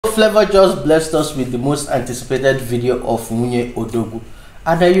Flavour just blessed us with the most anticipated video of Nwunye Odogwu.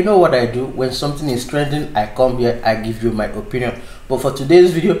 And you know what I do when something is trending, I come here, I give you my opinion. But for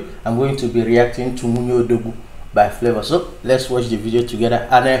today's video, I'm going to be reacting to Nwunye Odogwu by Flavour. So let's watch the video together,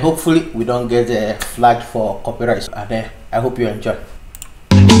 and hopefully we don't get flagged for copyright. And I hope you enjoy.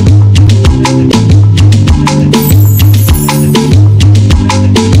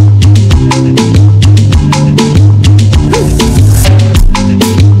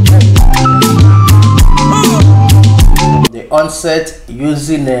 Onset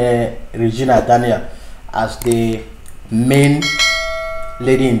using Regina Daniel as the main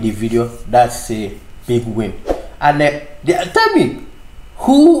lady in the video, that's a big win. And tell me,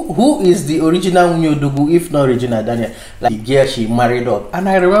 who is the original Nwunye Odogwu if not Regina Daniel? Like the girl she married up. And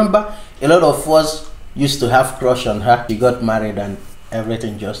I remember a lot of us used to have crush on her. She got married and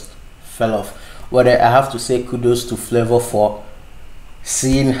everything just fell off. But I have to say kudos to Flavour for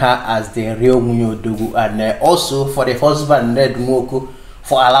seeing her as the real Nwunye Odogwu, and also for the husband Ned Nwoko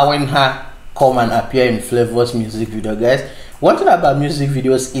for allowing her come and appear in Flavour's music video. Guys, one thing about music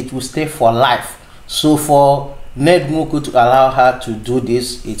videos, it will stay for life. So for Ned Nwoko to allow her to do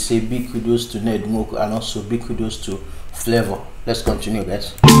this, it's a big kudos to Ned Nwoko and also big kudos to Flavour. Let's continue,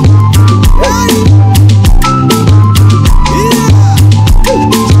 guys.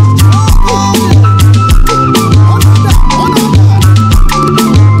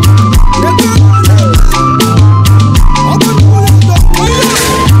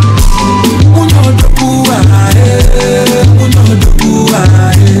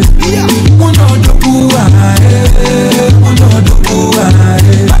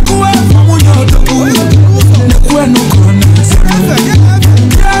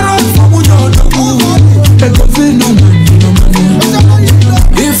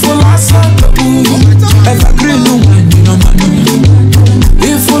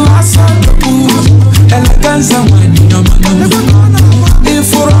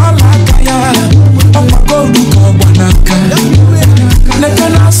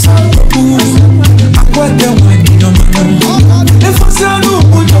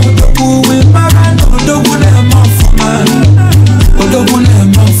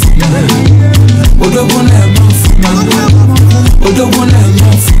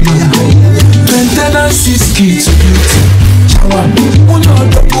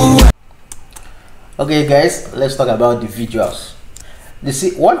 Okay guys, let's talk about the visuals. You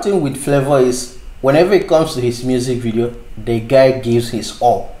see, one thing with Flavour is whenever it comes to his music video, the guy gives his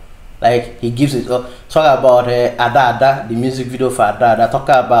all. Like he gives it all. Talk about Ada Ada, the music video for Ada Ada. Talk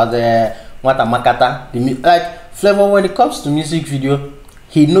about Wata Makata. Like Flavour, when it comes to music video,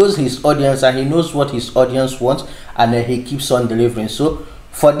 he knows his audience and he knows what his audience wants, and he keeps on delivering. So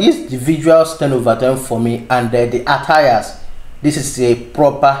for this, the visuals 10 over 10 for me, and the attires, this is a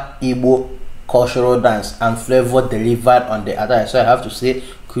proper Igbo cultural dance, and Flavour delivered on the attire. So I have to say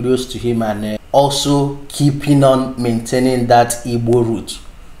kudos to him, and also keeping on maintaining that Igbo root.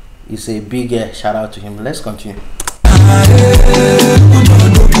 It's a big shout out to him. Let's continue.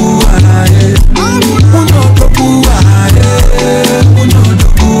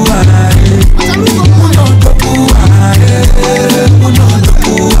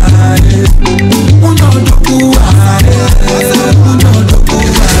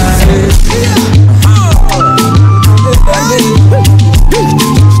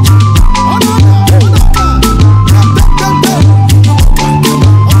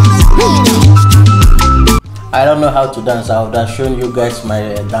 I don't know how to dance. I would have shown you guys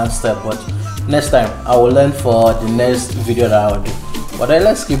my dance step, but next time I will learn for the next video that I will do. But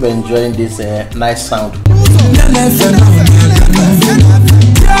let's keep enjoying this nice sound.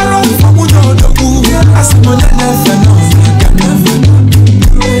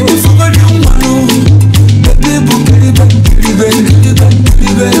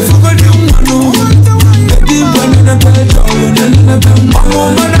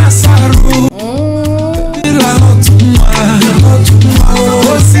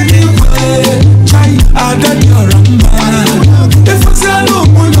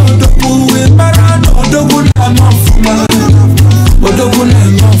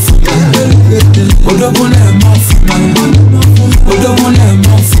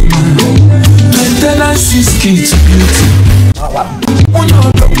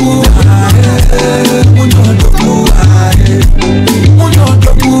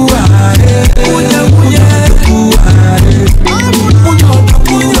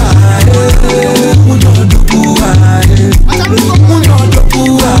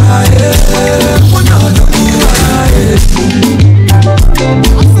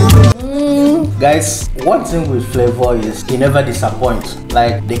 Guys, one thing with Flavour is he never disappoints.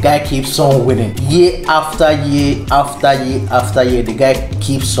 Like, the guy keeps on winning year after year after year after year. The guy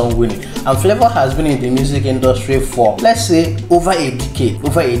keeps on winning, and Flavour has been in the music industry for, let's say, over a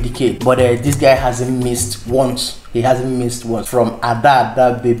decade. But this guy hasn't missed once. He hasn't missed once. From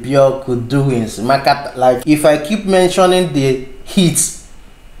Ada, Baby could do his market. Like, if I keep mentioning the hits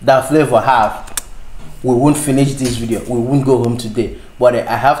that Flavour have, we won't finish this video. We won't go home today. But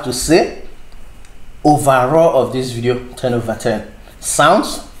I have to say, overall of this video, 10 over 10.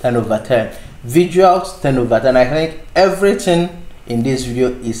 Sounds, 10 over 10. Visuals, 10 over 10. I think everything in this video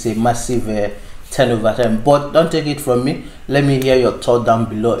is a massive 10 over 10. But don't take it from me. Let me hear your thought down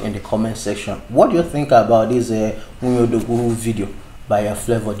below in the comment section. What do you think about this Nwunye Odogwu video by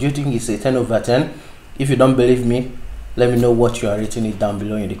Flavour? Do you think it's a 10 over 10? If you don't believe me, let me know what you are rating it down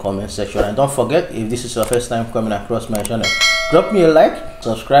below in the comment section. And don't forget, if this is your first time coming across my channel, drop me a like,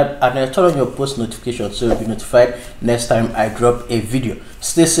 subscribe, and turn on your post notifications so you'll be notified next time I drop a video.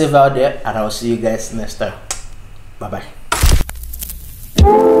 Stay safe out there, and I'll see you guys next time. Bye bye.